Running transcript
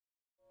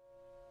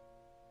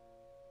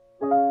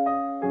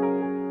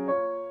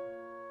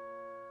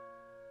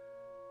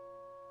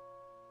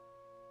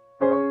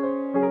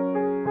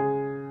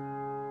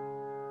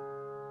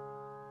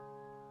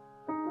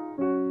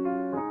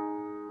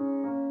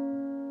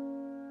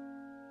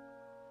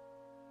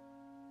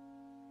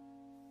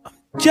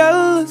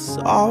Jealous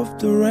of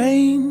the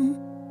rain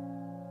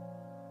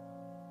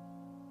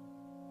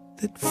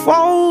that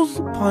falls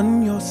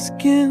upon your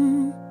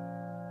skin.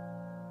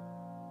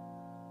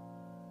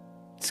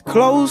 It's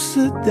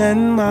closer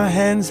than my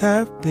hands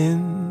have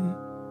been.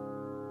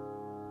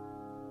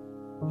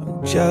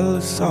 I'm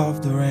jealous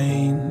of the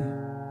rain.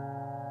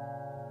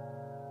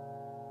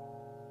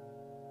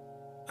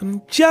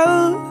 I'm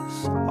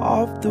jealous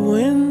of the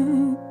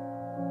wind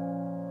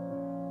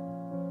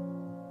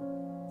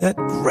that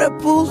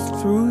ripples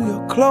through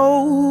your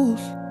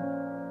clothes.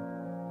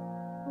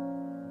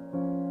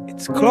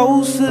 It's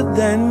closer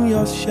than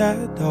your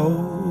shadow.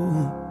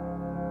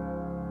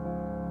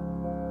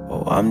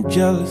 Oh, I'm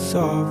jealous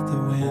of the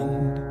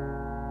wind,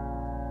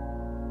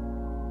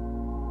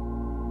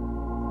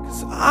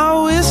 'cause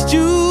I wished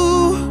you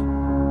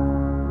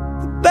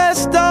the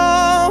best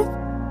of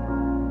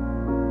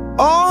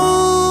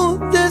all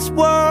this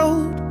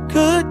world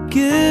could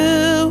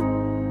give.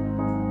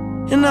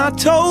 And I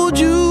told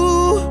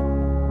you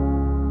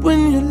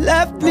when you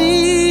left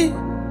me,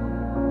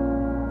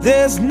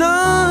 there's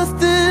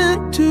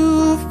nothing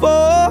to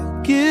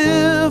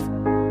forgive.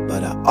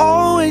 But I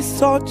always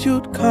thought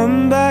you'd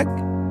come back,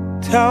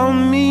 tell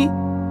me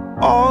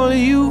all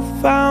you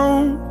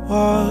found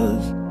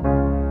was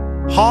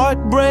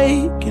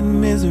heartbreak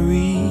and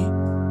misery.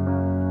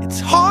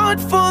 It's hard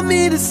for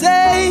me to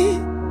say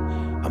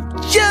I'm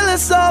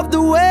jealous of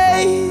the way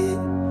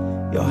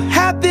you're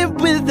happy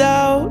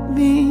without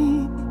me.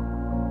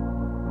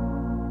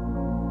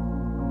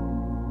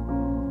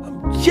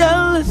 I'm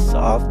jealous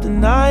of the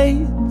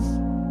nights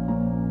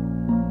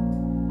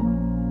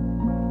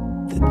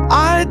that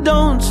I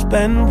don't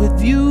spend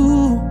with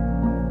you.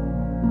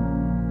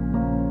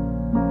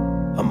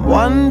 I'm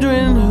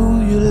wondering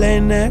who you lay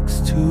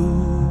next to.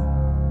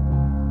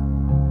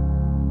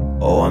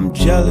 Oh, I'm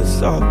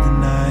jealous of the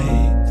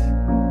night.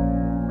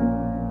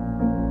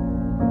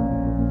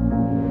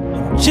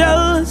 I'm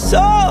jealous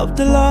of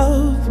the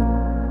love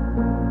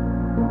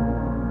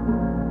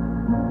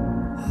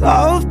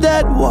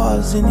that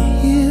wasn't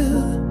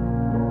here,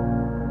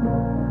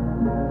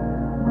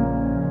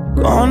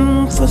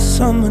 gone for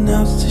someone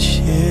else to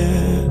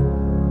share.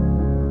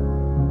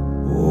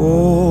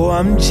 Oh,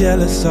 I'm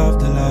jealous of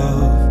the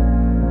love,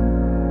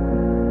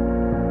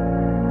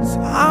 'cause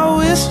I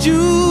wished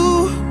you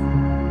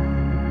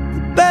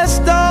the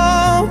best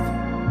of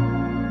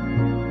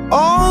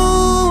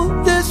all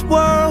this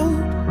world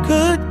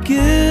could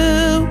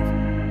give.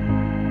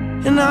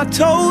 And I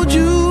told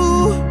you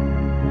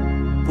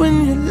when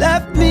you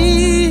left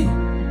me,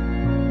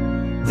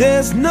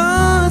 there's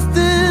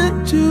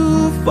nothing to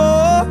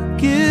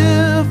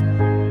forgive.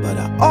 But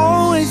I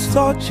always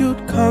thought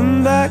you'd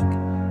come back,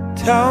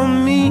 tell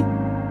me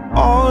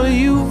all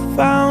you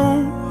found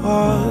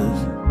was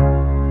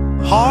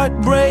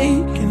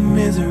heartbreak and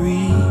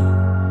misery.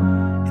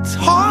 It's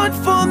hard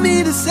for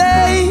me to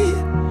say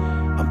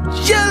I'm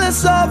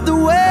jealous of the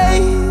way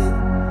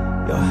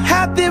you're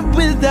happy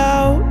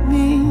without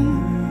me.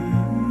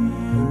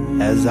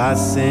 As I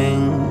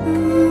sing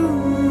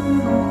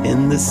in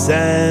the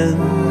sand,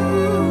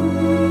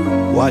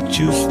 watch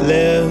you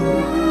slip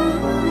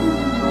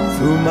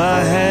through my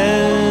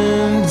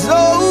hands.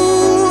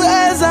 Oh,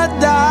 as I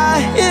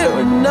die here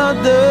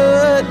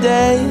another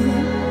day,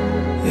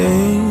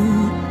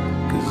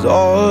 'cause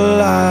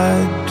all I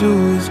do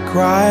is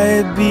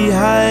cry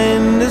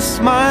behind a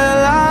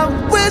smile. I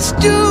wished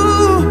you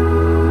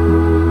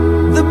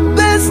the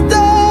best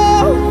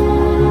of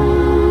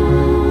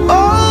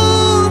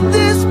all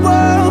this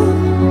world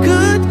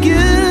could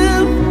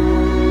give.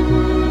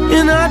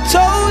 And I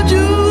told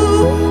you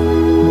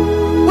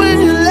when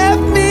you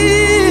left me,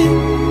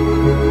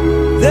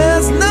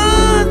 there's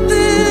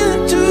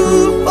nothing to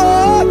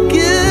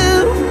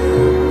forgive.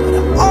 But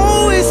I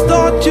always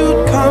thought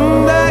you'd come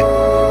back,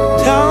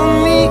 tell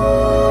me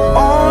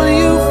all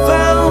you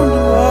found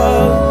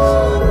was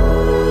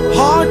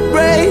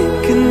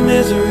heartbreak and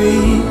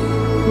misery.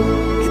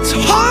 It's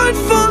hard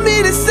for me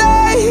to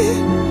say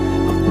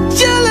I'm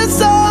jealous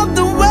of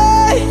the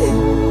way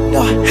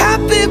you're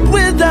happy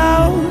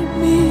without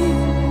me.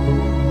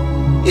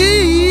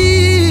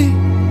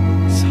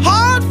 It's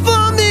hard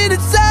for me to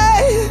say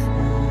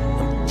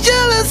I'm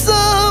jealous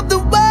of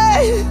the way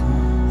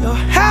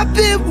you're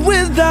happy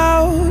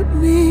without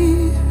me.